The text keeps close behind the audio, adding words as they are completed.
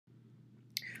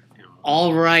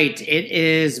All right, it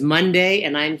is Monday,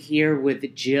 and I'm here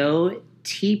with Joe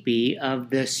Teepee of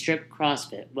the Strip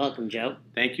CrossFit. Welcome, Joe.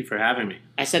 Thank you for having me.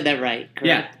 I said that right,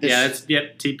 correct? That's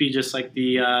teepee, just like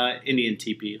the Indian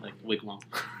teepee, like wigwam,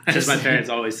 as my parents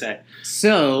always say.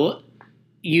 So,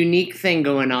 unique thing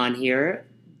going on here.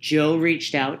 Joe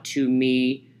reached out to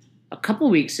me a couple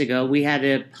weeks ago. We had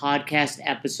a podcast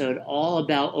episode all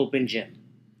about open gym.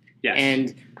 Yes.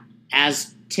 And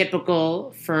as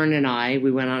typical, Fern and I, we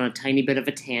went on a tiny bit of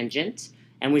a tangent,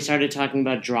 and we started talking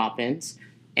about drop-ins.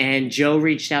 And Joe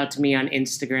reached out to me on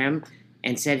Instagram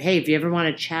and said, hey, if you ever want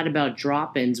to chat about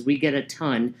drop-ins, we get a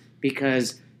ton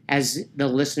because, as the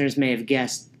listeners may have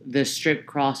guessed, the Strip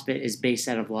CrossFit is based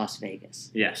out of Las Vegas.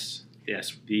 Yes.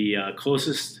 The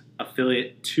closest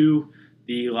affiliate to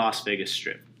the Las Vegas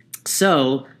Strip.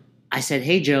 So I said,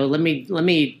 hey, Joe, let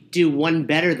me do one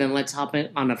better than let's hop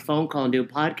on a phone call and do a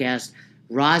podcast.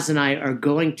 Roz and I are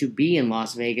going to be in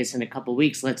Las Vegas in a couple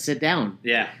weeks. Let's sit down.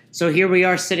 Yeah. So here we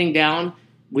are sitting down.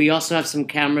 We also have some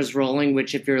cameras rolling,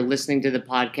 which if you're listening to the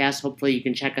podcast, hopefully you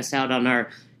can check us out on our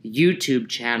YouTube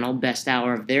channel, Best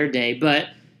Hour of Their Day. But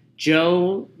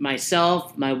Joe,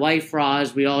 myself, my wife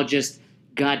Roz, we all just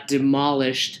got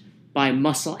demolished by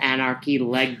Muscle Anarchy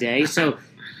leg day. So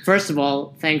first of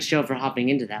all, thanks, Joe, for hopping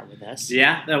into that with us.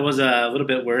 Yeah, that was a little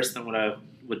bit worse than what I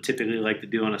would typically like to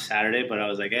do on a Saturday, but I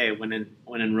was like, hey, when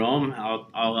in Rome,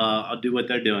 I'll do what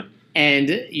they're doing. And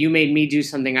you made me do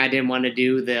something I didn't want to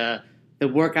do. The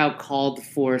workout called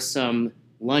for some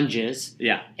lunges.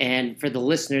 Yeah. And for the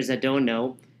listeners that don't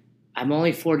know, I'm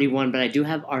only 41, but I do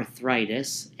have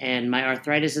arthritis, and my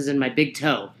arthritis is in my big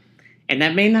toe. And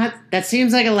that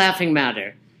seems like a laughing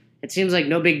matter. It seems like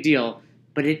no big deal,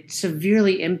 but it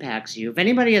severely impacts you. If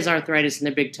anybody has arthritis in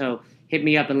their big toe, hit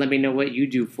me up and let me know what you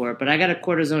do for it. But I got a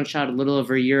cortisone shot a little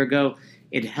over a year ago.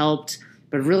 It helped,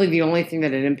 but really the only thing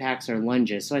that it impacts are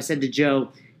lunges. So I said to Joe,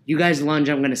 you guys lunge,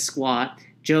 I'm going to squat.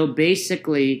 Joe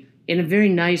basically, in a very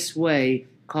nice way,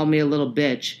 called me a little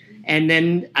bitch. And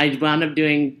then I wound up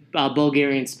doing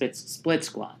Bulgarian split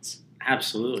squats.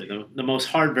 Absolutely. The most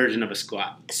hard version of a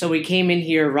squat. So we came in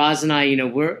here, Roz and I,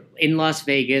 we're in Las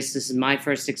Vegas. This is my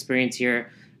first experience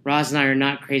here. Roz and I are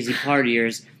not crazy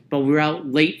partiers, but we're out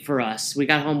late for us. We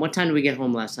got home. What time did we get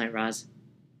home last night, Roz?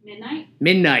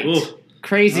 Midnight. Ooh.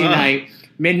 Crazy night.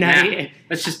 Midnight. Yeah.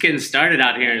 That's just getting started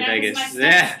out here in Vegas.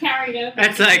 Yeah. Carried over.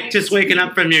 That's like just waking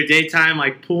up from your daytime,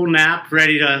 like pool nap,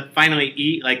 ready to finally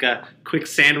eat like a quick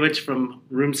sandwich from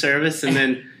room service, and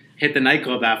then hit the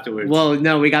nightclub afterwards. Well,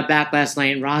 no, we got back last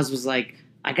night, and Roz was like,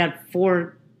 I got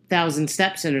 4,000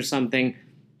 steps in or something.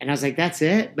 And I was like, that's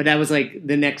it? But that was like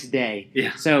the next day.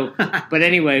 Yeah. So, but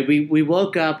anyway, we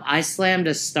woke up. I slammed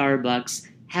a Starbucks,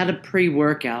 had a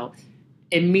pre-workout,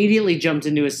 immediately jumped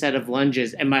into a set of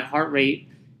lunges, and my heart rate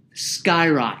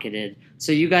skyrocketed.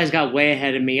 So you guys got way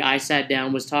ahead of me. I sat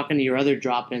down, was talking to your other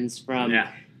drop-ins from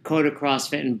Coda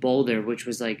CrossFit in Boulder, which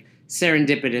was like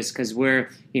serendipitous because we're,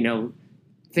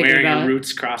 thinking wearing about a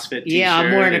Roots CrossFit t-shirt. Yeah,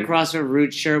 I'm wearing a CrossFit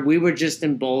Roots shirt. We were just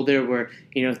in Boulder. We're,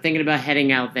 thinking about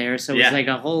heading out there. So it was like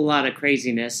a whole lot of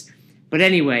craziness. But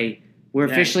anyway, we're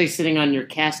officially sitting on your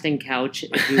casting couch,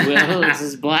 if you will. This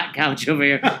is black couch over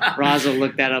here. Roz will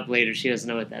look that up later. She doesn't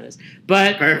know what that is.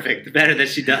 But perfect. Better that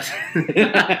she does.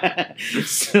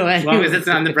 So as long as it's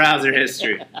on the browser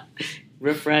history.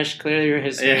 Refresh, clear your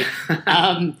history.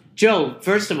 Yeah. Joe,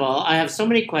 first of all, I have so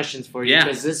many questions for you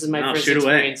because this is my first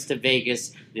experience to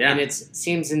Vegas, and it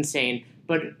seems insane.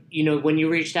 But, when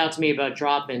you reached out to me about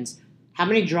drop-ins, how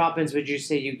many drop-ins would you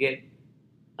say you get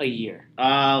a year?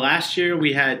 Last year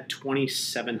we had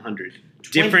 2,700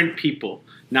 different people,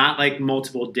 not like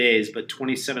multiple days, but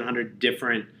 2,700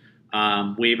 different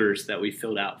waivers that we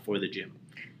filled out for the gym.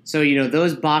 So,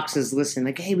 those boxes listen,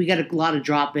 like, hey, we got a lot of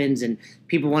drop-ins and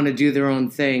people want to do their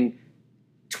own thing.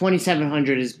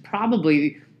 2,700 is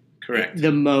probably correct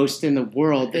the most in the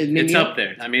world. It's up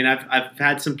there. I mean, I've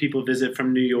had some people visit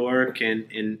from New York and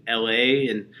in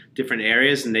LA and different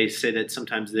areas, and they say that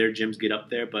sometimes their gyms get up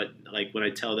there. But like when I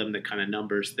tell them the kind of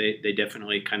numbers, they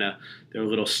definitely they're a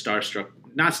little starstruck,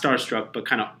 not starstruck, but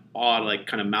kind of awed, like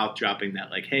kind of mouth dropping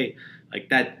that, like, hey, like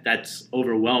that's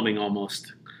overwhelming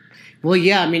almost. Well,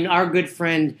 yeah, I mean, our good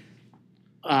friend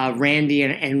Randy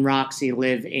and Roxy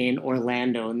live in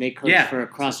Orlando, and they coach for a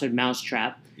CrossFit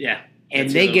Mousetrap. Yeah.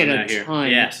 And they get a ton.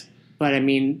 Yes. But, I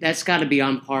mean, that's got to be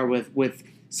on par with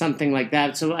something like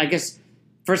that. So I guess,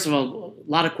 first of all,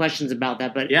 a lot of questions about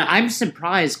that. But I'm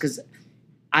surprised because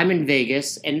I'm in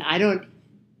Vegas, and I don't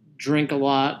drink a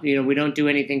lot. We don't do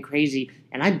anything crazy.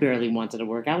 And I barely wanted to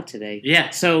work out today. Yeah.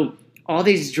 So all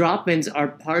these drop-ins are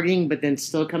partying, but then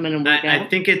still come in and work out? I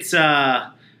think it's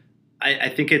I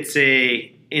think it's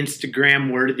a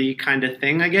Instagram worthy kind of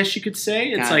thing, I guess you could say.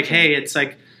 It's Gotcha. like, hey, it's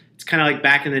kind of like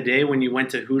back in the day when you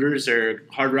went to Hooters or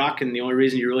Hard Rock, and the only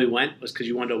reason you really went was because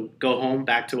you wanted to go home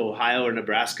back to Ohio or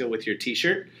Nebraska with your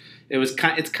T-shirt. It's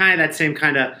kind of that same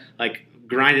kind of like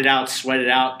grind it out, sweat it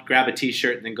out, grab a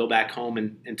T-shirt, and then go back home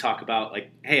and talk about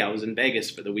like, hey, I was in Vegas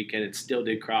for the weekend and still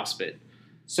did CrossFit.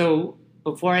 So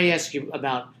before I ask you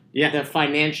about Yeah. the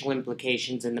financial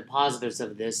implications and the positives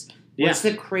of this, what's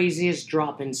the craziest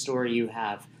drop-in story you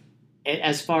have?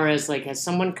 As far as like, has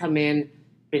someone come in,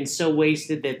 been so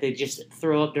wasted that they just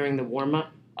throw up during the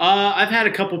warm-up? I've had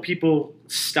a couple people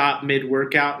stop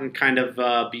mid-workout and kind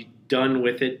of be done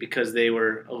with it because they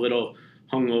were a little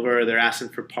hungover, or they're asking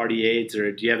for party aids,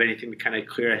 or do you have anything to kind of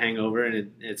clear a hangover?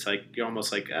 And it's like, you're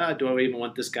almost like, do I even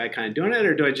want this guy kind of doing it,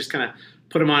 or do I just kind of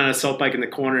put him on an assault bike in the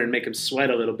corner and make him sweat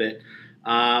a little bit?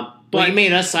 But you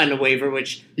made us sign a waiver,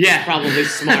 which Yeah. is probably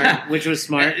smart, which was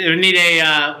smart. It would need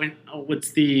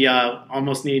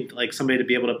almost need like somebody to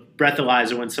be able to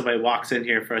breathalyzer when somebody walks in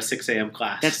here for a 6 a.m.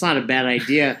 class. That's not a bad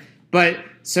idea. But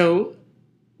so,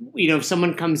 if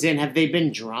someone comes in, have they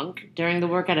been drunk during the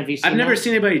workout? Have you seen I've never that?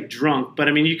 seen anybody drunk, but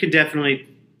I mean, you could definitely,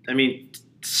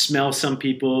 smell some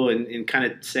people and kind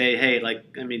of say, hey,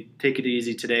 take it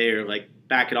easy today, or like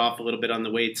back it off a little bit on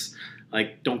the weights.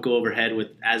 Like, don't go overhead with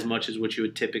as much as what you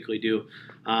would typically do.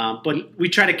 But we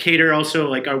try to cater also,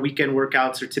 like our weekend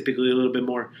workouts are typically a little bit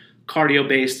more cardio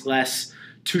based, less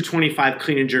 225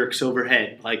 clean and jerks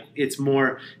overhead. Like it's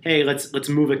more, hey, let's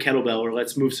move a kettlebell, or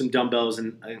let's move some dumbbells,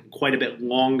 and quite a bit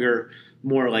longer,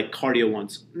 more like cardio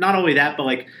ones. Not only that, but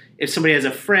like if somebody has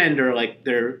a friend or like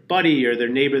their buddy or their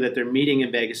neighbor that they're meeting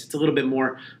in Vegas, it's a little bit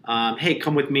more, hey,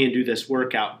 come with me and do this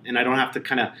workout. And I don't have to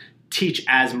kind of teach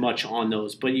as much on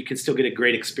those, but you can still get a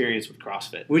great experience with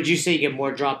CrossFit. Would you say you get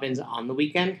more drop-ins on the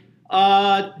weekend?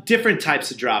 Different types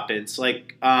of drop-ins.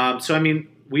 Like,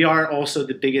 we are also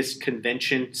the biggest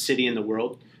convention city in the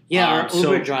world. Yeah, our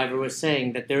Uber driver was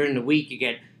saying that during the week you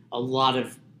get a lot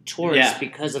of tourists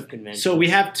because of conventions. So we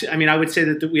have I would say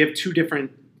that we have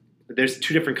there's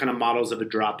two different kind of models of a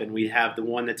drop-in. We have the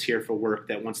one that's here for work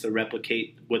that wants to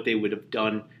replicate what they would have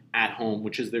done at home,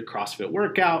 which is their CrossFit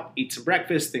workout, eat some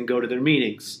breakfast, then go to their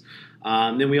meetings.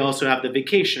 Then we also have the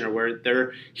vacationer where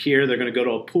they're here, they're going to go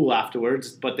to a pool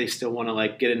afterwards, but they still want to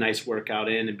like get a nice workout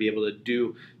in and be able to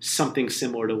do something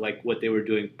similar to like what they were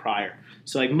doing prior.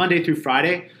 So like Monday through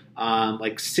Friday,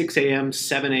 like 6 a.m.,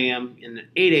 7 a.m., and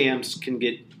 8 a.m.s can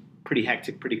get pretty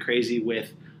hectic, pretty crazy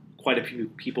with quite a few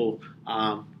people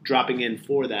dropping in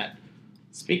for that.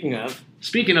 Speaking of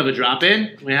a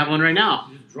drop-in, we have one right now.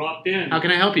 Just dropped in. How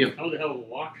can I help you? How the hell of a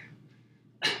walk?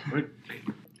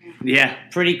 Yeah.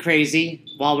 pretty crazy,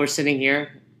 while we're sitting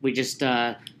here, we just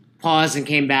paused and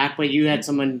came back, but you had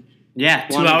someone... Yeah,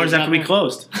 2 Wanted to hours after drop we in?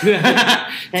 closed.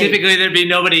 Hey. Typically, there'd be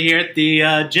nobody here at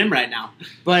the gym right now.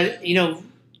 But,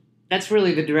 that's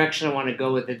really the direction I want to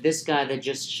go with it. This guy that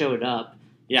just showed up,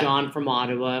 Yeah. John from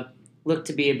Ottawa, looked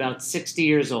to be about 60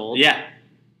 years old. Yeah.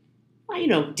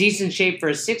 Decent shape for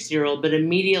a 60-year-old, but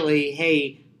immediately,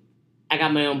 hey, I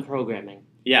got my own programming.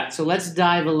 Yeah. So let's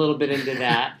dive a little bit into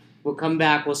that. We'll come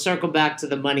back. We'll circle back to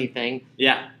the money thing.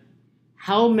 Yeah.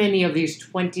 How many of these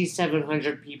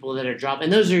 2,700 people that are dropping,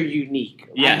 and those are unique.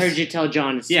 Yes. I heard you tell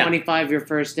John it's Yeah. 25 your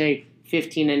first day,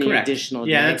 15 any Correct. additional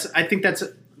Yeah, day. I think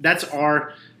that's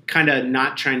our kind of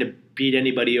not trying to beat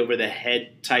anybody over the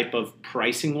head type of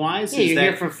pricing wise. Yeah, you're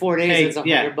here for 4 days, hey, it's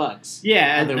yeah. $100.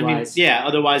 Yeah, Otherwise.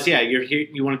 otherwise, you're here.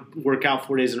 You want to work out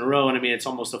 4 days in a row, and it's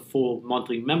almost a full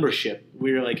monthly membership.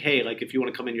 We're like, hey, like if you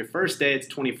want to come in your first day, it's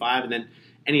 25, and then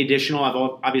any additional, I've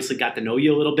obviously got to know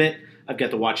you a little bit. I've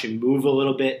got to watch you move a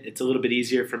little bit. It's a little bit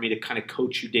easier for me to kind of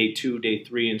coach you day 2, day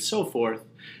 3, and so forth,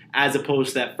 as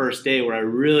opposed to that first day where I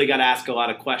really got to ask a lot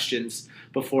of questions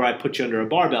before I put you under a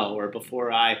barbell or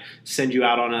before I send you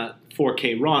out on a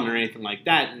 4K run or anything like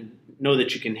that, and know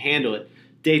that you can handle it.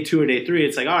 Day 2 or day 3,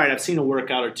 it's like, all right, I've seen a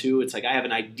workout or two. It's like I have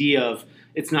an idea of,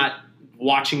 it's not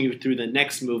watching you through the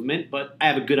next movement, but I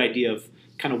have a good idea of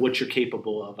kind of what you're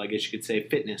capable of, I guess you could say,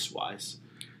 fitness-wise.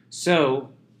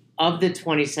 So, of the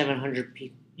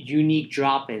 2,700 unique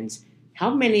drop-ins,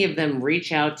 how many of them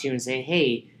reach out to you and say,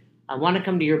 hey, I want to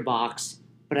come to your box,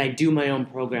 but I do my own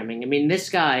programming? This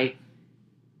guy,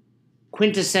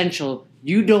 quintessential,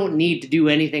 you don't need to do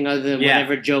anything other than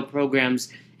whatever Joe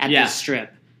programs at the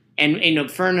strip. And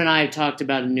Fern and I have talked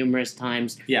about it numerous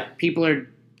times. Yeah. People are...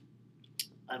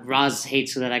 Roz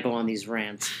hates that I go on these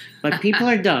rants. But people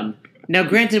are dumb. Now,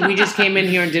 granted, we just came in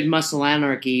here and did Muscle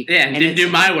Anarchy. Yeah, and didn't do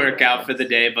my workout for the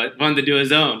day, but wanted to do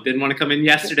his own. Didn't want to come in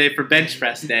yesterday for bench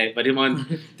press day, but he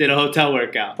did a hotel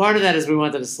workout. Part of that is we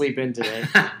wanted to sleep in today.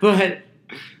 But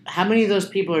how many of those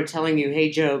people are telling you,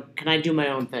 hey, Joe, can I do my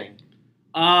own thing?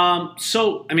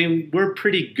 So, I mean, we're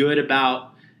pretty good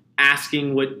about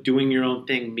asking what doing your own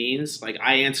thing means. Like,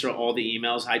 I answer all the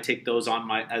emails. I take those on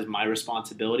as my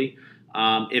responsibility.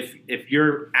 If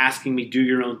you're asking me do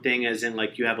your own thing, as in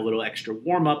like you have a little extra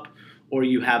warm up or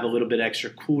you have a little bit extra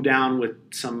cool down with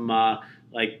some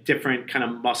like different kind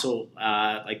of muscle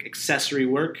like accessory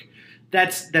work,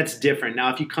 that's different.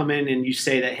 Now, if you come in and you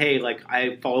say that, hey, like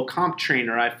I follow Comp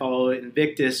Trainer, I follow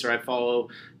Invictus, or I follow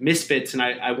Misfits, and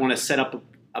I want to set up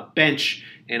a bench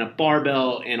and a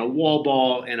barbell and a wall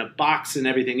ball and a box and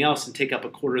everything else and take up a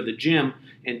quarter of the gym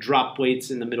and drop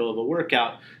weights in the middle of a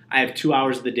workout, I have 2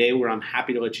 hours of the day where I'm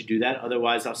happy to let you do that.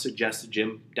 Otherwise, I'll suggest a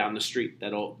gym down the street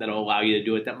that'll allow you to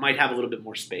do it that might have a little bit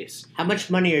more space. How much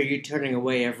money are you turning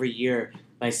away every year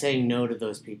by saying no to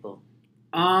those people?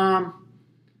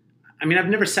 I mean, I've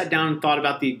never sat down and thought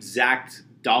about the exact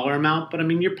dollar amount, but I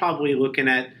mean, you're probably looking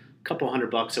at a couple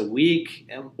 $100 a week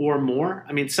or more.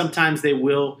 I mean, sometimes they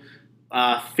will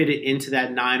fit it into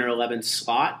that 9 or 11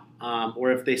 slot,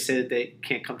 or if they say that they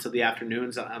can't come to the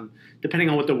afternoons, depending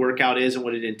on what the workout is and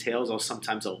what it entails, I'll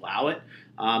sometimes allow it.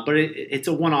 But it's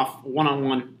a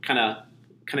one-on-one kind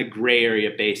of gray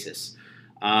area basis.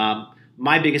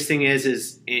 My biggest thing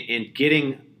is in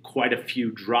getting quite a few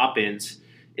drop-ins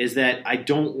is that I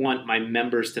don't want my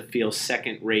members to feel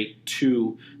second rate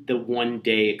to the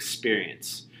one-day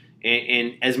experience.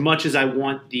 And as much as I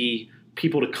want the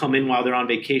people to come in while they're on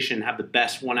vacation and have the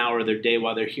best 1 hour of their day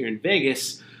while they're here in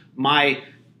Vegas, my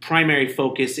primary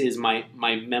focus is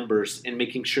my members and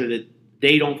making sure that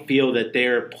they don't feel that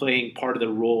they're playing part of the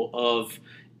role of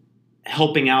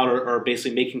helping out or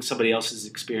basically making somebody else's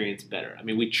experience better. I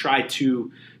mean, we try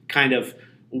to kind of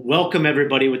welcome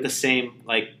everybody with the same,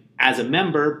 like, as a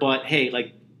member, but hey,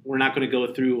 like, we're not going to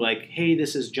go through like, hey,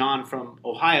 this is John from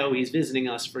Ohio. He's visiting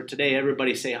us for today.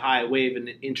 Everybody say hi, wave, and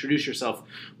introduce yourself.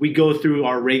 We go through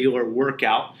our regular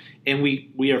workout, and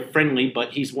we are friendly, but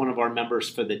he's one of our members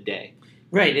for the day.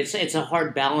 Right. It's a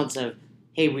hard balance of,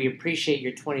 hey, we appreciate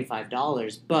your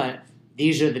 $25, but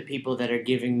these are the people that are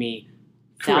giving me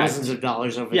thousands of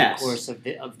dollars over the course of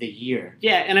the year.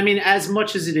 Yeah, and I mean, as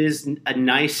much as it is a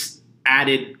nice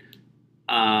added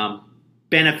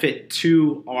benefit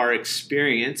to our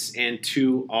experience and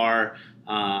to our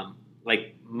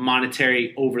like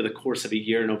monetary over the course of a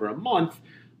year and over a month,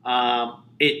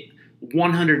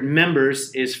 100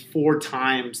 members is 4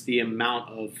 times the amount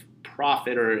of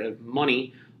profit or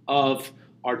money of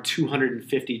our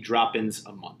 250 drop-ins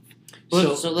a month.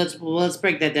 Well, so let's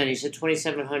break that down. You said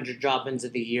 2,700 drop-ins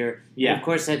of the year. Yeah. And of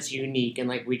course, that's unique. And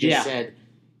like we just said,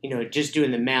 just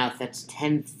doing the math, that's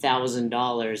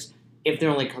 $10,000 if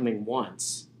they're only coming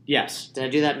once. Yes. Did I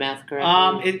do that math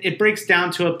correctly? It breaks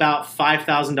down to about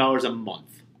 $5,000 a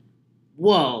month.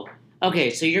 Whoa.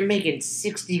 Okay, so you're making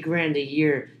 $60,000 a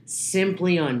year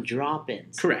simply on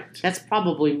drop-ins. Correct. That's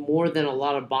probably more than a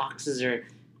lot of boxes are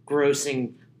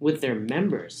grossing with their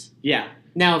members. Yeah.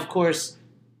 Now, of course,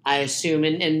 I assume,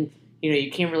 and you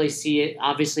can't really see it.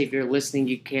 Obviously, if you're listening,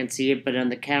 you can't see it, but on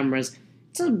the cameras,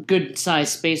 it's a good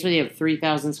size space. What do you have,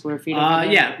 3,000 square feet?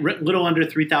 Yeah, little under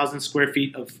 3,000 square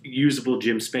feet of usable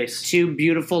gym space. 2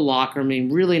 beautiful locker rooms, I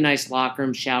mean, really nice locker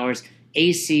room, showers,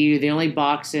 AC. The only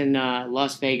box in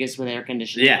Las Vegas with air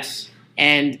conditioning. Yes.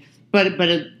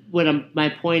 My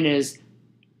point is,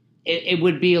 it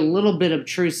would be a little bit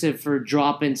obtrusive for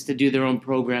drop-ins to do their own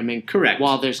programming. Correct.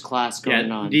 While there's class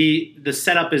going on. The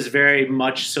setup is very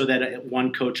much so that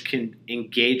one coach can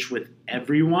engage with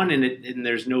everyone, and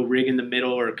there's no rig in the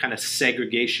middle or kind of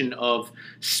segregation of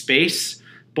space.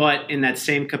 But in that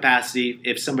same capacity,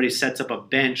 if somebody sets up a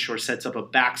bench or sets up a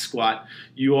back squat,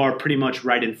 you are pretty much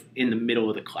right in the middle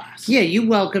of the class. Yeah, you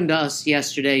welcomed us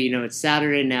yesterday. It's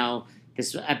Saturday now.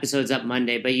 This episode's up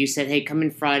Monday, but you said, hey, come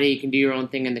in Friday. You can do your own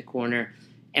thing in the corner.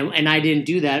 And I didn't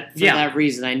do that for that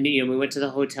reason. I knew we went to the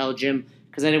hotel gym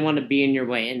because I didn't want to be in your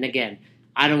way. And again,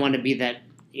 I don't want to be that,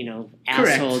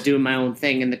 asshole doing my own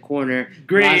thing in the corner.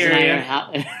 Gray area.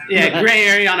 Gray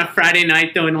area on a Friday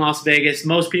night, though, in Las Vegas.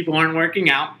 Most people aren't working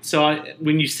out. So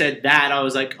when you said that, I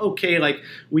was like, okay, like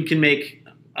we can make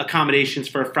accommodations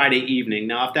for a Friday evening.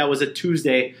 Now, if that was a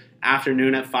Tuesday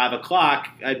afternoon at 5 o'clock,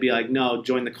 I'd be like, no,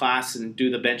 join the class and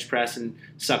do the bench press and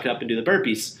suck it up and do the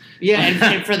burpees. Yeah,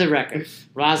 and for the record,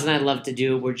 Roz and I love to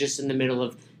do it. We're just in the middle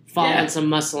of following some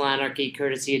Muscle Anarchy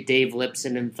courtesy of Dave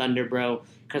Lipson and Thunderbro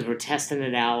because we're testing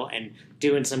it out and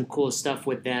doing some cool stuff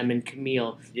with them and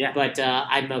Camille. Yeah. But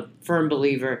I'm a firm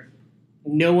believer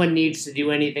no one needs to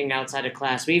do anything outside of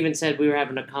class. We even said, we were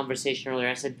having a conversation earlier,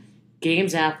 I said,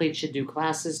 games athletes should do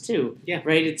classes too. Yeah.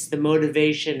 Right? It's the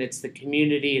motivation, it's the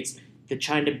community, it's the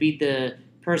trying to beat the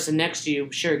person next to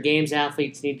you. Sure, games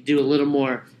athletes need to do a little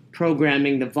more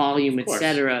programming, the volume,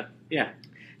 etc. Yeah.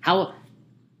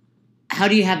 How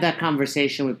do you have that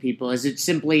conversation with people? Is it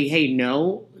simply, hey,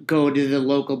 no, go to the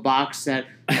local box that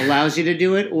allows you to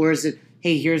do it? Or is it,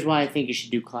 hey, here's why I think you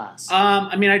should do class?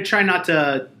 I mean, I try not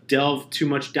to delve too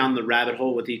much down the rabbit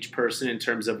hole with each person in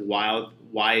terms of why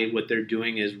what they're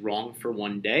doing is wrong for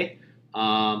one day.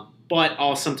 But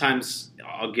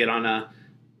I'll get on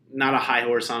not a high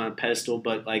horse on a pedestal,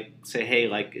 but like say, hey,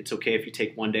 like it's okay if you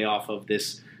take one day off of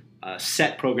this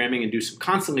set programming and do some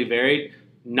constantly varied.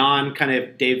 Kind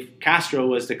of Dave Castro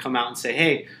was to come out and say,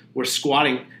 hey, we're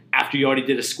squatting after you already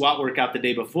did a squat workout the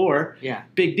day before. Yeah.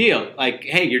 Big deal. Like,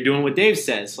 hey, you're doing what Dave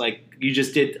says. Like, you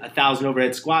just did 1,000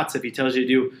 overhead squats. If he tells you to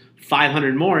do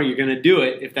 500 more, you're going to do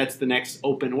it if that's the next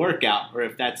open workout or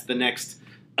if that's the next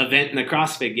event in the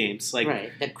CrossFit Games. Like,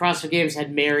 right. The CrossFit Games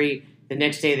had Mary. The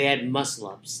next day they had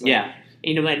muscle-ups. Yeah.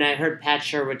 And I heard Pat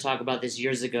Sherwood talk about this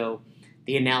years ago,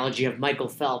 the analogy of Michael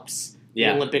Phelps, the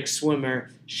Olympic swimmer,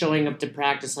 showing up to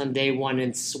practice on day one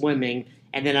and swimming,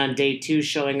 and then on day two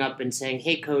showing up and saying,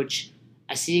 hey, coach,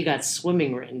 I see you got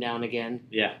swimming written down again.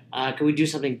 Yeah. Can we do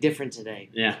something different today?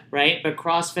 Yeah. Right? But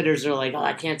CrossFitters are like,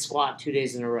 I can't squat 2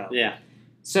 days in a row. Yeah.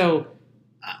 So,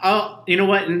 you know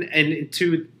what? And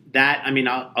to that, I mean,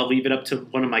 I'll leave it up to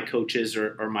one of my coaches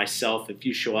or myself. If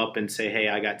you show up and say, hey,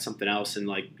 I got something else, and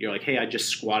like you're like, hey, I just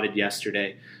squatted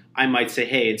yesterday, I might say,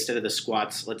 hey, instead of the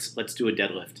squats, let's do a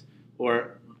deadlift.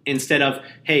 Or instead of,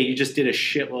 hey, you just did a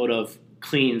shitload of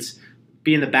cleans,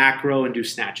 be in the back row and do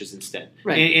snatches instead.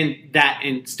 Right.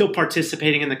 And still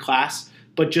participating in the class,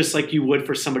 but just like you would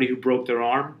for somebody who broke their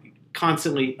arm,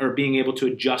 constantly or being able to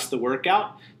adjust the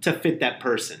workout to fit that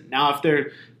person. Now, if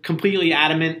they're completely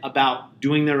adamant about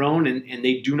doing their own and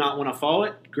they do not want to follow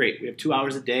it, great. We have 2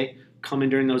 hours a day. Come in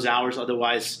during those hours.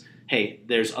 Otherwise, hey,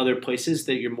 there's other places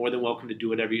that you're more than welcome to do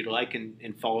whatever you'd like and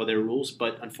follow their rules.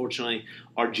 But unfortunately,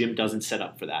 our gym doesn't set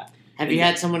up for that. Have you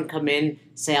had someone come in,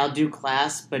 say, I'll do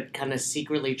class, but kind of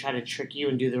secretly try to trick you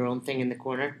and do their own thing in the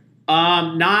corner?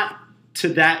 Not to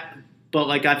that, but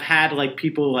like I've had like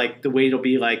people like the weight will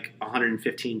be like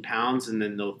 115 pounds and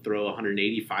then they'll throw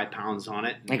 185 pounds on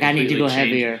it. Like I need to go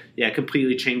heavier. Yeah,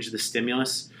 completely change the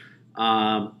stimulus.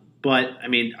 But I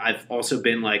mean, I've also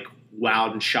been like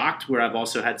wowed and shocked where I've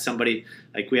also had somebody,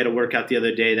 like we had a workout the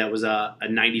other day that was a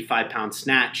 95-pound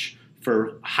snatch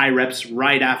for high reps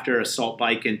right after a salt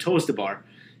bike and toes to bar.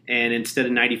 And instead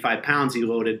of 95 pounds, he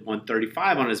loaded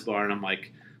 135 on his bar. And I'm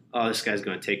like, oh, this guy's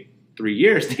going to take 3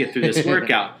 years to get through this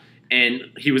workout.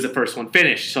 And he was the first one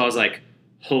finished. So I was like,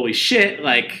 holy shit.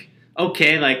 Like,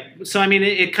 okay. Like, so, I mean,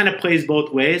 it kind of plays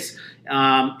both ways.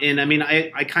 And I mean,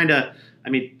 I kind of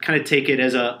take it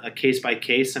as a case by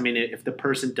case. I mean, if the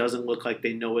person doesn't look like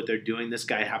they know what they're doing, this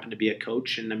guy happened to be a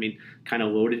coach and I mean, kind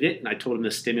of loaded it. And I told him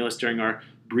the stimulus during our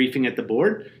briefing at the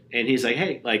board and he's like,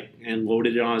 hey, like, and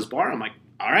loaded it on his bar. I'm like,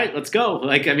 all right, let's go.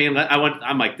 Like, I mean,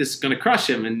 I'm like, this is going to crush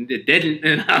him. And it didn't.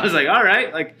 And I was like, all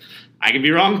right, like I can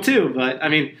be wrong too. But I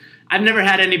mean, I've never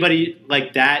had anybody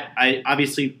like that. I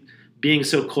obviously being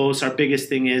so close, our biggest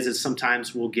thing is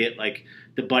sometimes we'll get like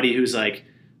the buddy who's like,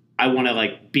 I want to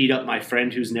like beat up my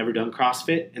friend who's never done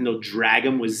CrossFit and they'll drag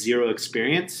him with zero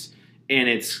experience and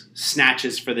it's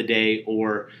snatches for the day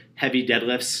or heavy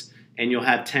deadlifts and you'll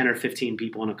have 10 or 15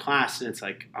 people in a class and it's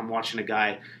like I'm watching a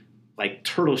guy like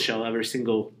turtle shell every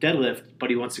single deadlift,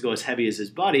 but he wants to go as heavy as his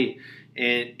buddy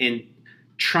and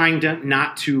trying to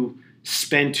not to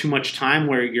spend too much time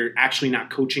where you're actually not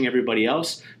coaching everybody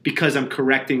else because I'm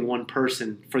correcting one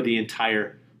person for the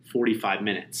entire 45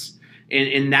 minutes.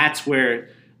 And that's where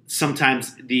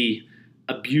sometimes the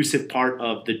abusive part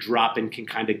of the drop-in can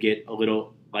kind of get a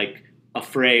little like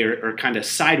affray or kind of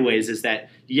sideways is that,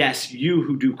 yes, you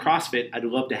who do CrossFit, I'd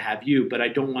love to have you, but I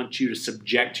don't want you to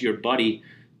subject your buddy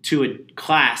to a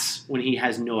class when he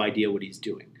has no idea what he's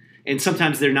doing. And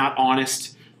sometimes they're not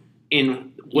honest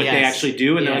in what they actually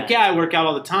do. And they're like, yeah, I work out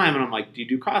all the time. And I'm like, do you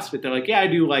do CrossFit? They're like, yeah, I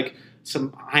do like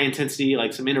some high intensity,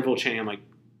 like some interval training. I'm like,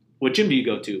 what gym do you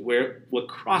go to? What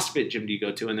CrossFit gym do you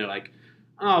go to? And they're like,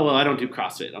 oh, well, I don't do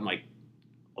CrossFit. I'm like,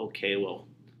 okay, well,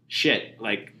 shit.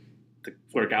 Like the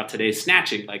workout today is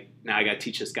snatching. Like now I got to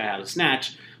teach this guy how to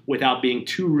snatch without being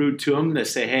too rude to him to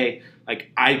say, hey,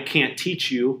 like I can't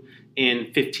teach you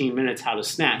in 15 minutes how to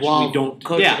snatch. While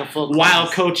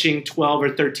coaching 12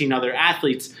 or 13 other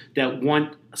athletes that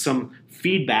want some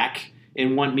feedback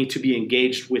and want me to be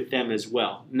engaged with them as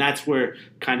well. And that's where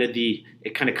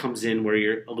it kind of comes in where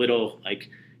you're a little like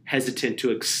hesitant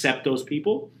to accept those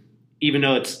people, even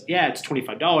though it's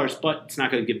 $25, but it's not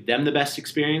going to give them the best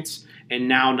experience. And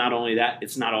now not only that,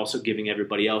 it's not also giving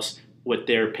everybody else what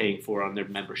they're paying for on their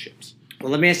memberships.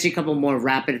 Well, let me ask you a couple more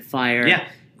rapid fire Yeah.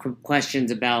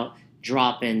 questions about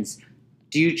drop-ins.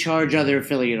 Do you charge other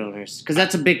affiliate owners? Because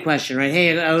that's a big question, right?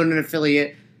 Hey, I own an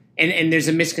affiliate, and there's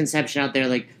a misconception out there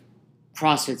like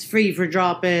CrossFit's free for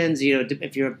drop-ins. You know,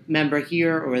 if you're a member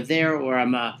here or there, or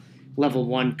I'm a level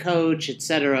 1 coach,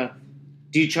 etc.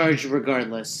 Do you charge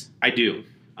regardless? I do.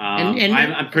 And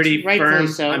I'm pretty rightfully firm.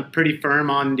 so. I'm pretty firm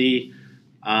on the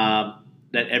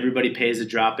that everybody pays a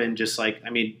drop-in. Just like, I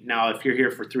mean, now if you're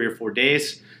here for 3 or 4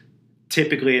 days,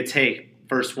 typically it's, hey,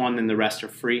 first one, then the rest are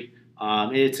free.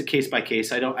 It's a case by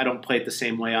case. I don't play it the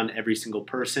same way on every single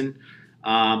person.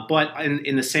 But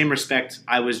in the same respect,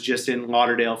 I was just in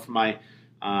Lauderdale for my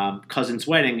cousin's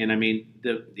wedding, and I mean,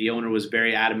 the owner was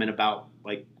very adamant about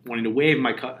like wanting to waive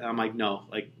my. I'm like, no,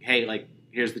 like, hey, like,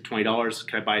 here's the $20.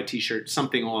 Can I buy a T-shirt?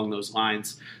 Something along those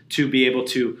lines to be able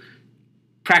to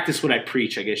practice what I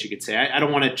preach, I guess you could say. I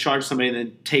don't want to charge somebody and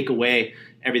then take away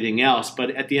everything else.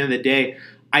 But at the end of the day,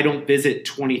 I don't visit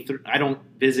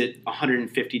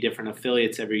 150 different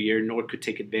affiliates every year, nor could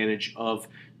take advantage of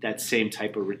that same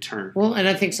type of return. Well, and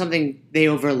I think something they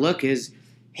overlook is,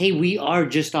 hey, we are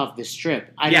just off the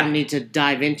Strip. I don't need to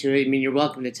dive into it. I mean, you're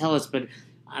welcome to tell us, but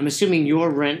I'm assuming your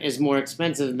rent is more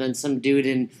expensive than some dude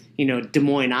in, Des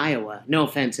Moines, Iowa. No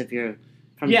offense if you're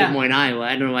from Des Moines, Iowa.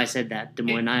 I don't know why I said that, Des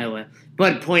Moines, Iowa.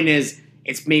 But point is,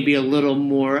 it's maybe a little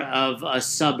more of a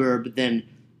suburb than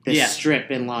the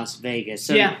Strip in Las Vegas.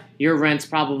 So your rent's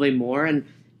probably more, and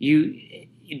you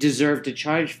deserve to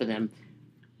charge for them.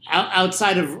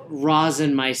 Outside of Roz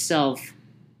and myself,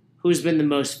 who's been the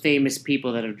most famous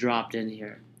people that have dropped in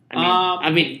here?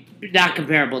 I mean, not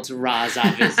comparable to Roz,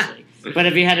 obviously. But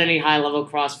have you had any high-level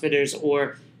CrossFitters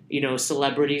or,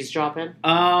 celebrities drop in?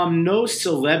 No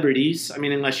celebrities. I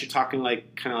mean, unless you're talking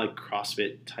like kind of like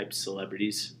CrossFit type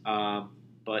celebrities.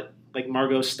 But like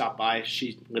Margot stopped by.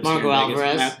 She lives here in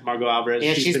Vegas. Margot Alvarez.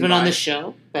 Yeah, she's been on the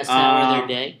show. Best hour of their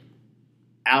day.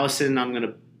 Allison, I'm going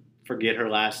to forget her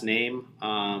last name,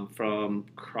 from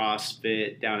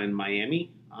CrossFit down in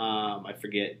Miami. I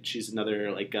forget. She's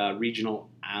another like regional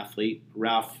athlete.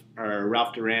 Ralph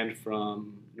Durand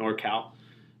from NorCal.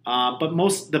 But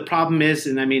the problem is,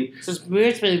 and I mean, so it's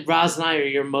really Roz and I are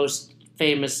your most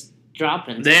famous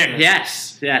drop-ins. There,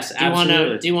 yes,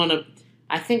 absolutely. Do you want to?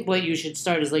 I think what you should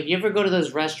start is like, you ever go to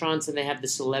those restaurants and they have the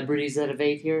celebrities that have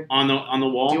ate here on the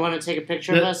wall. Do you want to take a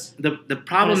picture of us? The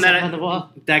problem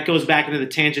that goes back into the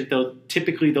tangent though.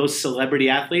 Typically, those celebrity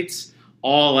athletes,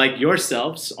 all like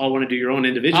yourselves, all want to do your own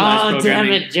individualized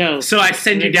programming. Oh, damn it, Joe! So I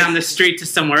send you down the street to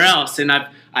somewhere else, and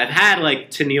I've had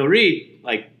like Tennille Reed,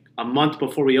 like a month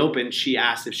before we opened, she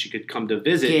asked if she could come to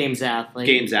visit. Games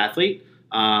athlete.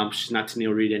 She's not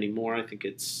Tennille Reed anymore. I think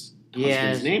it's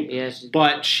husband's name. Yes.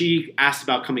 But she asked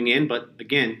about coming in, but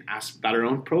again, asked about her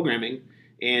own programming.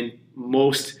 And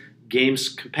most games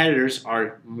competitors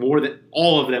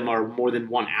all of them are more than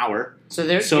 1 hour. So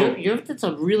that's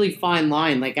a really fine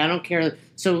line. Like, I don't care.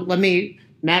 So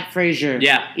Matt Frazier,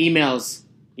 emails.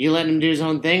 You letting him do his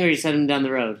own thing, or you send him down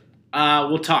the road?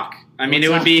 We'll talk. I mean,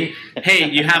 it would be, hey,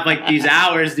 you have like these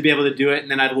hours to be able to do it, and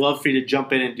then I'd love for you to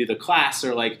jump in and do the class,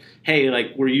 or like, hey,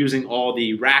 like we're using all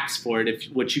the racks for it. If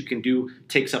what you can do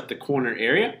takes up the corner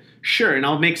area, sure, and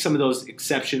I'll make some of those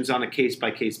exceptions on a case by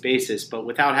case basis. But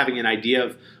without having an idea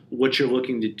of what you're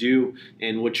looking to do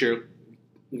and what you're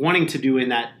wanting to do in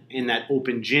that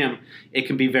open gym, it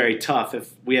can be very tough.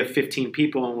 If we have 15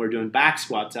 people and we're doing back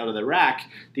squats out of the rack,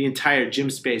 the entire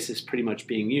gym space is pretty much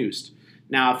being used.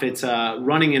 Now, if it's a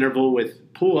running interval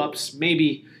with pull-ups,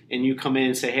 maybe, and you come in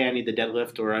and say, hey, I need the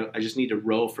deadlift, or I just need a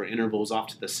row for intervals off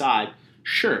to the side,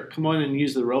 sure, come on and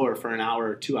use the rower for an hour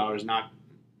or 2 hours, knock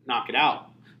it out.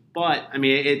 But, I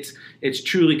mean, it's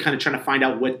truly kind of trying to find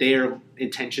out what their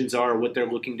intentions are, what they're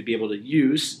looking to be able to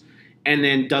use, and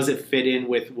then does it fit in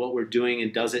with what we're doing,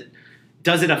 and does it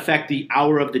affect the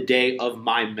hour of the day of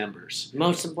my members?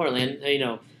 Most importantly,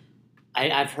 and,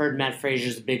 I've heard Matt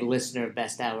Frazier's a big listener of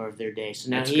Best Hour of Their Day. So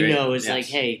now he knows, like,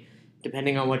 hey,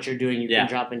 depending on what you're doing, you can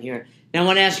drop in here. Now I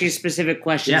want to ask you specific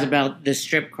questions about the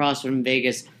Strip CrossFit in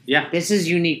Vegas. Yeah. This is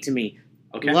unique to me.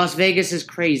 Okay. Las Vegas is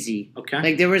crazy. Okay.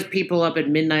 Like, there was people up at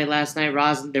midnight last night,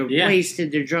 they're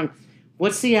wasted, they're drunk.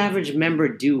 What's the average member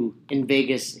do in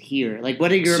Vegas here? Like,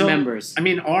 what are your members? I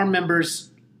mean, our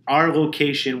members, our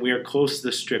location, we are close to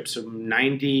the Strip. So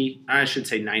probably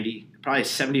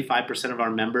 75% of our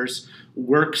members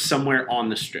work somewhere on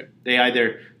the Strip. They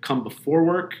either come before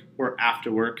work or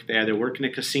after work. They either work in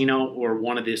a casino or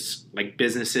one of these like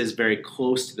businesses very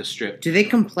close to the Strip. Do they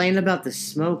complain about the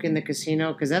smoke in the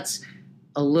casino? Because that's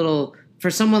a little, for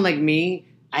someone like me,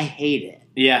 I hate it.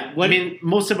 Yeah. I mean,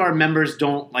 most of our members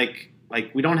don't like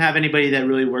we don't have anybody that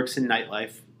really works in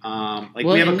nightlife. Like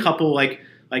Well, we have a and- couple like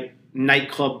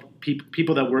nightclub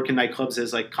people that work in nightclubs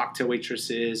as like cocktail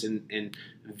waitresses and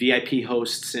VIP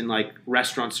hosts and like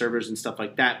restaurant servers and stuff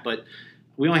like that. But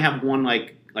we only have one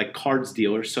like cards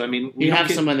dealer. So I mean, we You don't have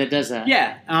get- someone that does that.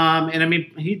 Yeah, and I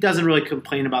mean, he doesn't really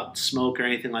complain about smoke or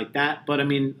anything like that. But I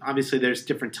mean, obviously, there's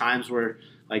different times where,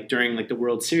 like during like the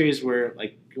World Series, where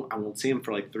like I won't see him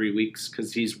for like 3 weeks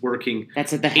because he's working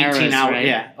That's at the 18 Harris, hours. right?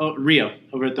 Yeah, Rio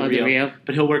over at the Oh, Rio. the Rio.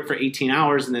 But he'll work for 18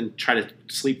 hours and then try to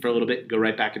sleep for a little bit and go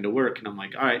right back into work. And I'm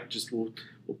like, all right, just we'll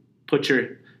put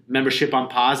your membership on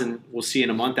pause and we'll see you in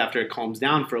a month after it calms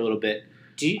down for a little bit.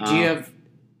 Do you have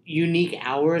unique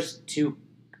hours to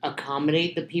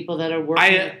accommodate the people that are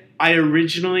working? I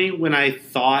originally, when I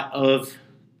thought of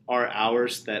our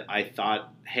hours, that I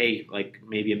thought, hey, like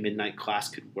maybe a midnight class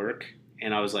could work,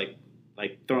 and I was like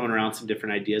throwing around some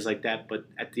different ideas like that. But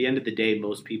at the end of the day,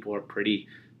 most people are pretty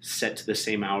set to the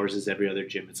same hours as every other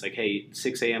gym. It's like, hey,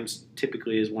 6 a.m.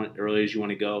 typically is one early as you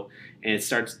want to go, and it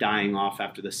starts dying off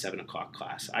after the 7 o'clock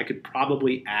class. I could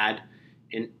probably add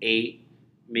an 8,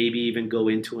 maybe even go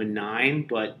into a 9,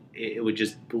 but it would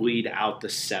just bleed out the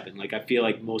 7. Like I feel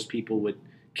like most people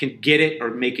can get it or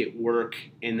make it work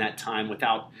in that time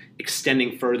without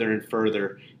extending further and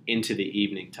further into the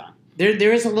evening time.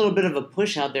 There is a little bit of a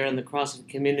push out there in the CrossFit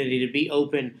community to be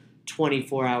open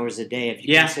 24 hours a day. Have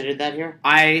you considered that here?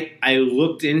 I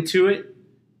looked into it,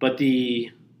 but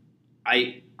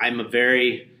I'm a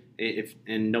very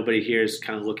and nobody here is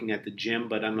kind of looking at the gym,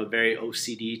 but I'm a very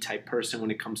OCD type person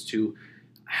when it comes to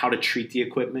how to treat the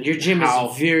equipment. Your gym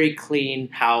is very clean,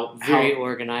 very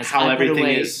organized. how I everything put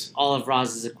away is. all of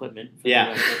Roz's equipment. For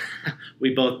Yeah, the record.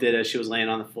 we both did as she was laying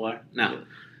on the floor.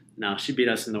 No, she beat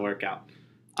us in the workout.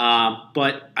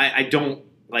 But I don't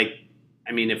like.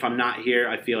 I mean, if I'm not here,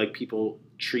 I feel like people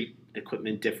treat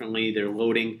equipment differently. They're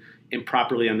loading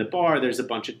improperly on the bar. There's a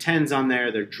bunch of 10s on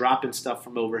there. They're dropping stuff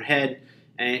from overhead.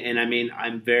 And I mean, I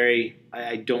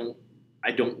don't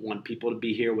want people to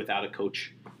be here without a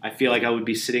coach. I feel like I would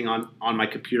be sitting on my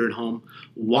computer at home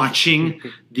watching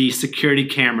the security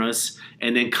cameras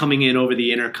and then coming in over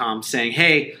the intercom saying,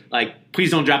 hey, like,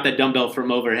 please don't drop that dumbbell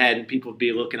from overhead. And people would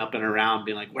be looking up and around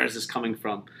being like, where's this coming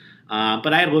from?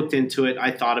 But I had looked into it.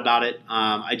 I thought about it.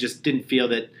 I just didn't feel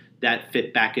that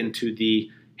fit back into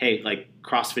the, hey, like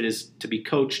CrossFit is to be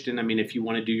coached. And I mean, if you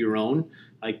want to do your own,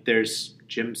 like there's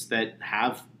gyms that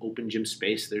have open gym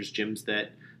space. There's gyms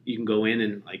that you can go in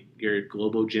and like your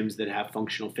Globo gyms that have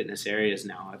functional fitness areas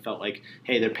now. I felt like,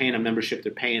 hey, they're paying a membership.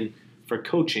 They're paying for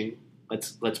coaching.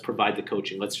 Let's provide the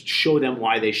coaching. Let's show them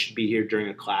why they should be here during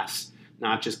a class,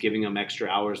 not just giving them extra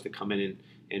hours to come in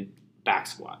and back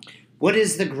squat. What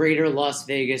is the greater Las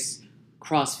Vegas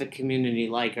CrossFit community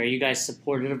like? Are you guys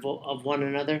supportive of one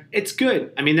another? It's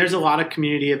good. I mean, there's a lot of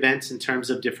community events in terms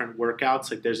of different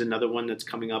workouts. Like there's another one that's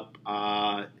coming up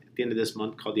at the end of this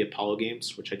month called the Apollo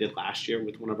Games, which I did last year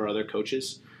with one of our other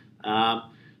coaches.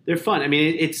 They're fun. I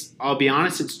mean, I'll be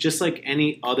honest, it's just like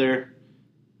any other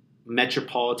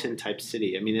metropolitan type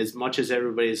city. I mean, as much as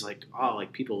everybody's like, oh,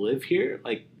 like people live here,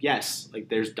 like yes, like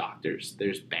there's doctors,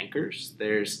 there's bankers,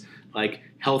 there's like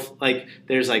health, like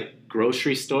there's like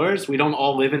grocery stores. We don't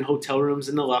all live in hotel rooms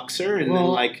in the Luxor, and then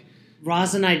like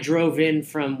Roz and I drove in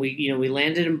from we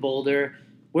landed in Boulder.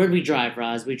 Where'd we drive,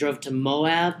 Roz? We drove to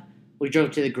Moab, we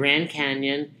drove to the Grand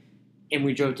Canyon, and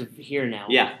we drove to here now.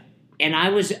 Yeah. And I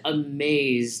was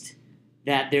amazed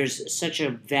that there's such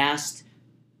a vast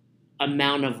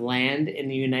amount of land in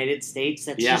the United States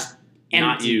that's just empty.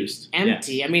 Not used.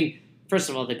 Empty. Yes. I mean, first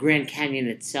of all, the Grand Canyon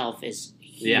itself is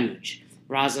huge.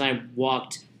 Roz and I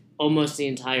walked almost the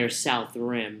entire South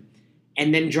Rim.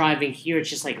 And then driving here, it's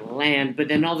just like land. But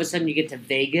then all of a sudden you get to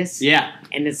Vegas. Yeah.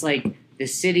 And it's like the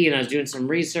city, and I was doing some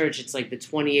research, it's like the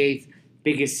 28th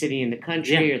biggest city in the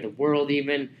country or the world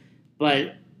even.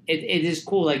 But it is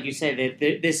cool, like you say, that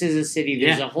this is a city,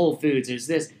 there's a Whole Foods, there's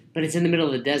this, but it's in the middle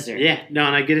of the desert. Yeah, no,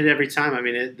 and I get it every time. I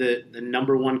mean, the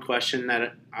number one question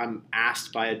that I'm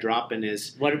asked by a drop-in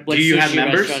is, what do you have sushi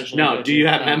members? restaurant should I No, go do to? you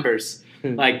have members?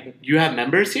 Like, you have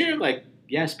members here? Like,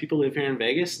 yes, people live here in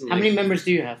Vegas. And How many members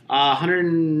do you have?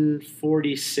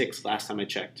 146 last time I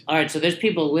checked. All right, so there's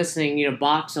people listening,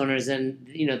 box owners, and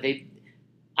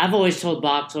I've always told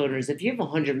box owners, if you have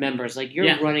 100 members, like you're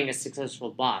running a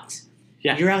successful box.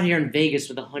 Yeah. You're out here in Vegas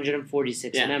with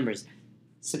 146 Yeah. members.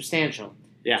 Substantial.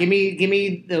 Yeah. Give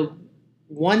me the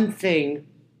one thing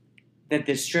that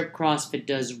the strip CrossFit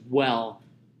does well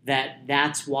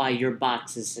that's why your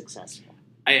box is successful.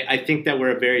 I think that we're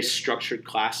a very structured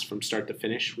class from start to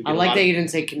finish. We I like that you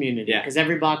didn't say community, because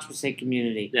every box would say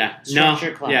community. Yeah.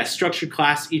 Structured class. Yeah, structured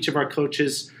class. Each of our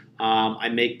coaches, I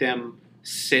make them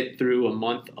sit through a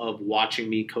month of watching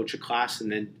me coach a class,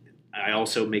 and then I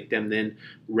also make them then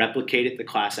replicate it the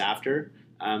class after.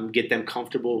 Get them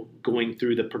comfortable going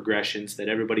through the progressions that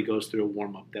everybody goes through a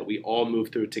warm-up, that we all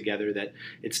move through together, that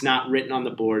it's not written on the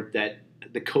board, that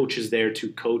the coach is there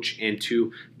to coach and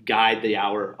to guide the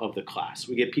hour of the class.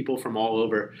 We get people from all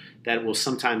over that will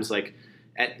sometimes, like,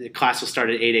 the class will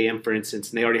start at 8 a.m., for instance,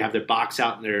 and they already have their box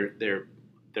out and their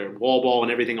wall ball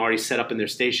and everything already set up in their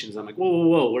stations. I'm like,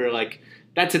 whoa. We're like,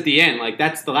 that's at the end. Like,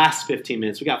 that's the last 15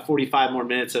 minutes. We got 45 more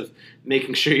minutes of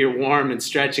making sure you're warm and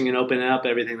stretching and opening up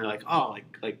everything. They're like, oh,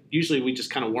 like usually we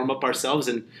just kind of warm up ourselves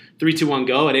and 3, 2, 1,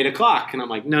 go at 8 o'clock. And I'm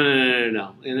like,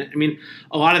 no. And I mean,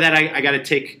 a lot of that I got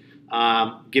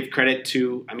to give credit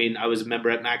to. I mean, I was a member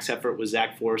at Max Effort with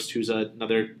Zach Forrest, who's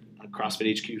another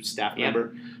CrossFit HQ staff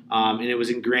member. And it was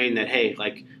ingrained that, hey,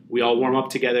 like, we all warm up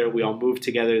together, we all move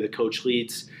together, the coach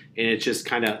leads, and it's just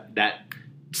kind of that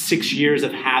 6 years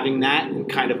of having that, and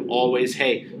kind of always,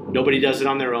 hey, nobody does it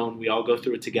on their own. We all go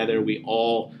through it together. We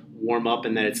all warm up,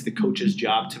 and that it's the coach's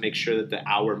job to make sure that the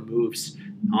hour moves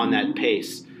on that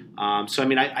pace. So, I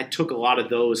mean, I took a lot of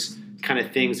those kind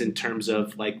of things in terms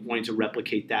of, like, wanting to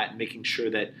replicate that and making sure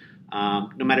that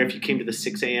no matter if you came to the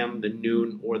 6 a.m., the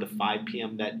noon, or the 5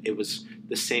 p.m., that it was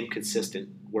the same consistent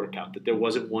workout, that there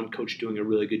wasn't one coach doing a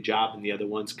really good job and the other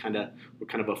ones were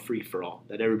kind of a free-for-all,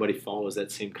 that everybody follows that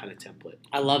same kind of template.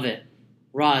 I love it.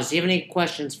 Roz, do you have any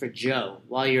questions for Joe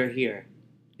while you're here?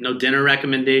 No dinner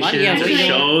recommendations or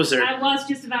shows? Or I was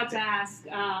just about to ask,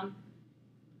 can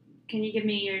you give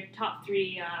me your top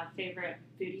 3 favorite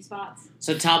foodie spots?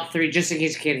 So top 3, just in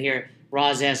case you can't hear,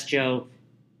 Roz asked Joe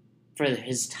for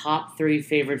his top 3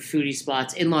 favorite foodie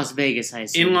spots in Las Vegas, I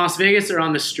assume. In Las Vegas or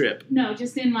on the Strip? No,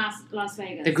 just in Las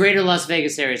Vegas. The greater Las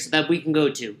Vegas area, so that we can go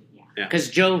to. Yeah. Because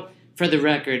Joe, for the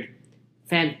record,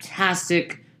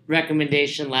 fantastic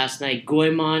recommendation last night.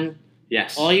 Goemon.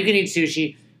 Yes. All you can eat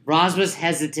sushi. Roz was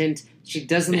hesitant. She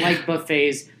doesn't like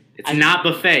buffets. It's not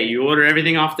buffet. You order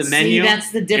everything off the menu. See,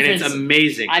 that's the difference. And it's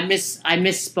amazing. I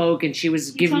misspoke, and she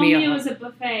was giving me me it was a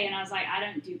buffet, and I was like, I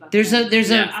don't do buffet.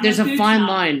 There's a fine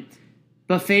line.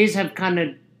 Buffets have kind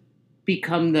of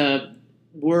become the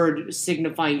word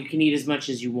signifying you can eat as much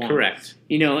as you want. Correct.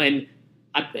 You know, and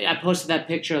I posted that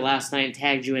picture last night and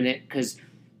tagged you in it because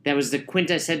that was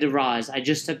I said to Roz, I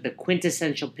just took the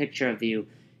quintessential picture of you.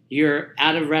 You're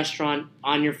at a restaurant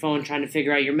on your phone trying to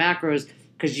figure out your macros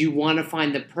because you want to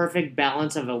find the perfect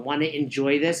balance of I want to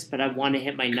enjoy this, but I want to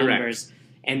hit my numbers.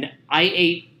 And I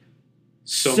ate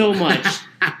so much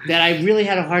that I really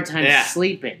had a hard time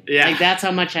sleeping. Yeah. Like, that's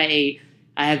how much I ate.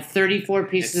 I had 34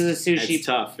 pieces of sushi. It's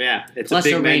tough, yeah. It's plus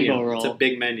a big rainbow menu. roll. It's a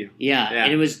big menu. Yeah.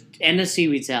 And a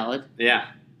seaweed salad. Yeah.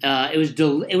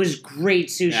 It was great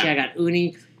sushi. Yeah. I got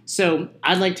uni. So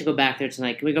I'd like to go back there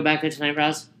tonight. Can we go back there tonight,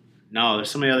 Roz? No,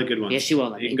 there's so many other good ones. Yes, you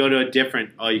will. You can go to a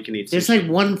different all-you-can-eat sushi. There's like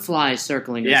one fly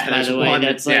circling us, by the way. One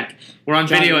that's like we're on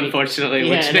video, unfortunately,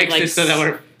 which makes it so that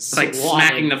we're like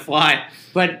smacking the fly.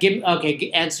 But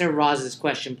answer Roz's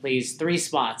question, please. 3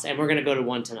 spots, and we're gonna go to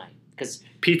one tonight because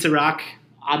Pizza Rock.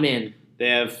 I'm in.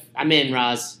 I'm in,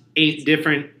 Roz. 8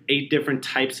 different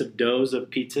types of doughs of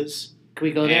pizzas. Can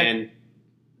we go there? And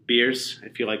beers,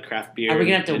 if you like craft beer. Are we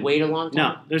gonna have to wait a long time?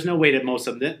 No, there's no wait at most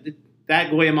of them.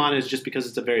 That Goemon is just because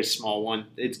it's a very small one.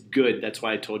 It's good. That's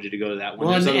why I told you to go to that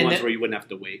one. There's other ones where you wouldn't have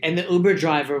to wait. And the Uber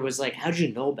driver was like, "How'd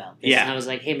you know about this?" Yeah. And I was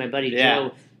like, "Hey, my buddy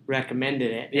Joe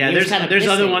recommended it." And there's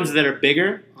other ones that are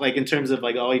bigger, like in terms of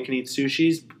like all you can eat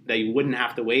sushis that you wouldn't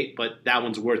have to wait, but that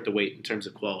one's worth the wait in terms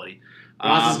of quality.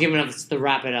 Ross is giving us the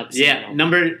wrap it up. Yeah,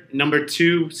 number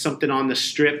 2, something on the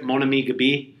Strip, Mon Ami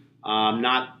Gabi.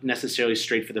 Not necessarily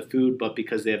straight for the food, but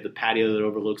because they have the patio that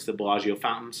overlooks the Bellagio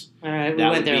fountains. All right, we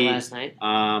went there last night.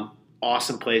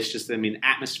 Awesome place. Just, I mean,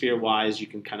 atmosphere-wise, you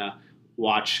can kind of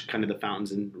watch kind of the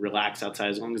fountains and relax outside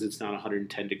as long as it's not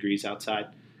 110 degrees outside.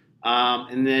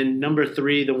 And then number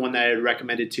 3, the one that I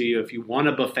recommended to you, if you want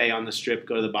a buffet on the Strip,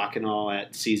 go to the Bacchanal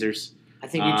at Caesars. I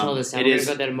think you told us that. We're going to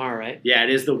go there tomorrow, right? Yeah, it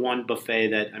is the one buffet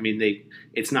that, I mean,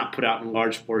 it's not put out in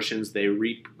large portions. They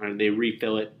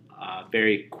refill it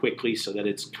very quickly so that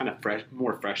it's kind of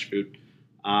more fresh food.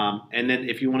 And then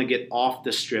if you want to get off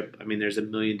the Strip, I mean, there's a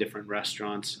million different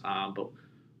restaurants. But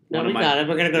we got it.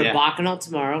 We're going to go to Bacchanal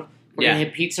tomorrow. We're going to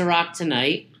hit Pizza Rock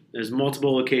tonight. There's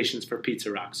multiple locations for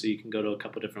Pizza Rock, so you can go to a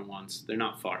couple different ones. They're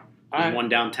not far. There's one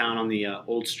downtown on the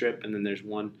old Strip, and then there's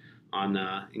one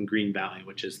in Green Valley,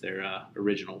 which is their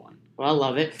original one. Well, I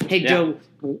love it. Hey, Joe,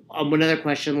 one other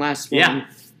question, last one. Yeah.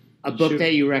 A book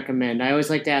that you recommend. I always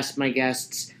like to ask my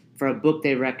guests for a book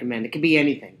they recommend. It could be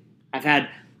anything. I've had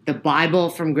the Bible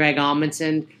from Greg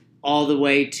Amundsen all the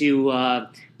way to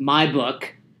my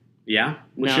book, Yeah.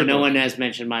 What's No, your no book? one has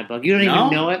mentioned my book. You don't No?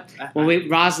 even know it. Well,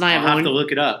 Roz and I I'll have to owned,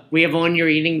 look it up. we have Own Your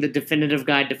Eating, the definitive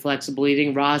guide to flexible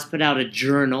eating. Roz put out a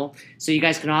journal, so you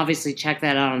guys can obviously check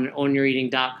that out on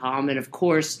ownyoureating.com. And of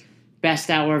course, Best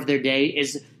Hour of Their Day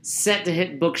is set to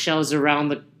hit bookshelves around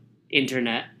the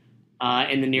internet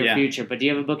in the near Yeah. future. But do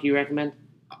you have a book you recommend?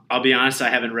 I'll be honest, I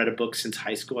haven't read a book since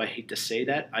high school. I hate to say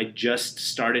that. I just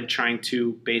started trying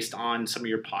to, based on some of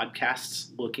your podcasts,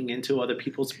 looking into other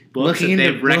people's books that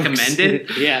they've recommended.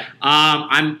 Yeah.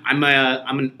 I'm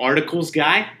an articles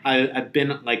guy.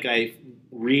 I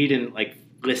read and like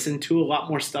listen to a lot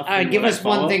more stuff. All right, than give what I us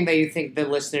one follow. thing that you think the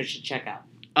listeners should check out,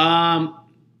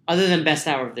 other than Best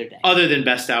Hour of Their Day. Other than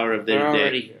Best Hour of They're Their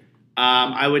already Day, here.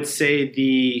 I would say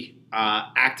the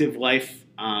active life.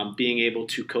 Being able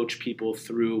to coach people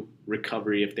through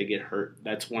recovery if they get hurt.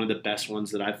 That's one of the best ones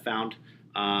that I've found.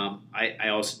 I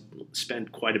also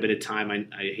spend quite a bit of time, I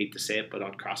hate to say it, but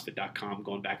on CrossFit.com,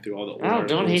 going back through all the old Oh, don't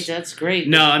articles. hate that. That's great.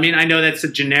 No, I mean, I know that's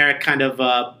a generic kind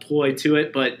of ploy to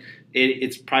it, but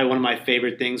it's probably one of my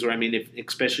favorite things where, I mean,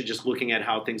 especially just looking at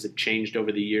how things have changed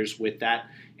over the years with that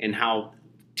and how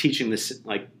teaching this,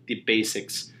 like the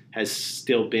basics has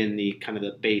still been the kind of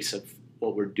the base of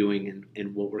what we're doing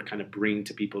and what we're kind of bringing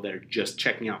to people that are just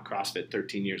checking out CrossFit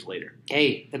 13 years later.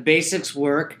 Hey, the basics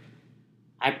work.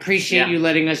 I appreciate Yeah. you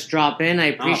letting us drop in. I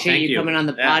appreciate thank you you. coming on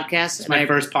the Yeah. podcast. It's my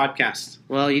first podcast.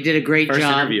 Well, you did a great First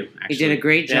job. interview, actually. You did a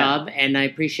great Yeah. job, and I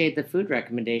appreciate the food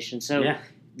recommendation. So, Yeah.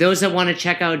 those that want to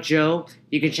check out Joe,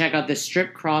 you can check out the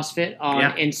Strip CrossFit on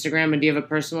Yeah. Instagram. And do you have a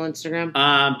personal Instagram?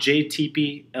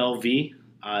 JTPLV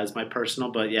is my personal,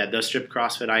 but yeah, the Strip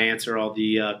CrossFit. I answer all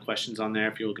the questions on there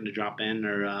if you're looking to drop in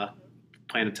or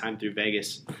plan a time through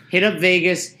Vegas. Hit up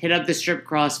Vegas. Hit up the Strip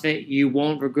CrossFit. You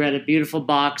won't regret it. Beautiful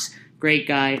box. Great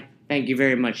guy. Thank you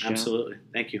very much, Joe. Absolutely,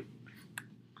 thank you.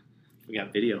 We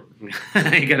got video. You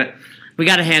gotta, We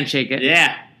got to handshake it.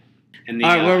 yeah. And the,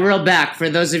 All right, we're real back. For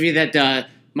those of you that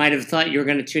might have thought you were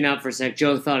going to tune out for a sec,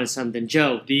 Joe thought of something.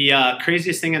 Joe. The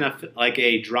craziest thing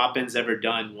a drop-in's ever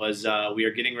done was we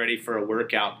are getting ready for a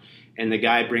workout, and the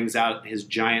guy brings out his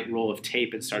giant roll of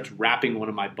tape and starts wrapping one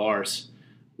of my bars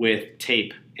with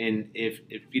tape. And if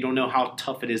you don't know how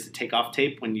tough it is to take off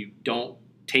tape when you don't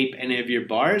tape any of your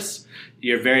bars,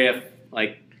 you're very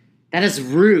That is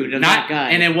rude of that not. guy.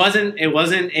 And it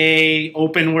wasn't a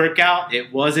open workout.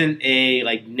 It wasn't a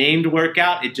named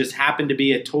workout. It just happened to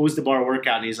be a toes to bar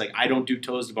workout. And he's like, I don't do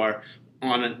toes to bar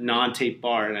on a non-tape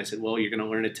bar. And I said, well, you're going to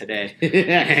learn it today.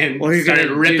 And Or you're started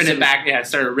gonna ripping do some- it back. Yeah,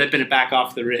 started ripping it back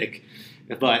off the rig.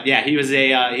 But yeah, he was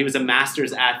a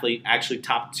masters athlete, actually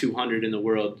top 200 in the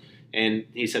world. And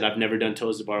he said, I've never done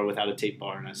toes to bar without a tape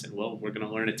bar. And I said, well, we're going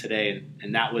to learn it today.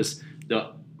 And that was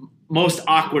the most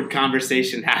awkward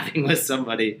conversation having with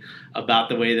somebody about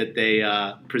the way that they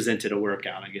presented a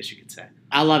workout, I guess you could say.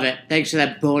 I love it. Thanks for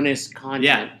that bonus content.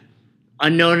 Yeah.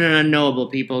 Unknown and unknowable,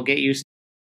 people. Get used to it.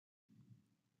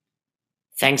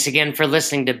 Thanks again for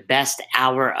listening to Best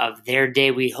Hour of Their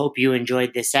Day. We hope you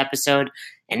enjoyed this episode.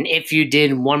 And if you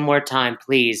did, one more time,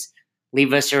 please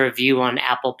leave us a review on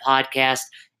Apple Podcast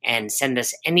and send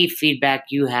us any feedback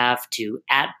you have to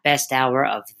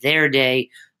 @besthouroftheirday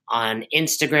on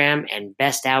Instagram and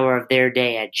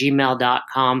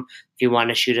besthouroftheirday@gmail.com if you want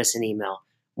to shoot us an email.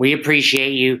 We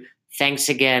appreciate you. Thanks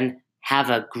again. Have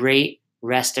a great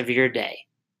rest of your day.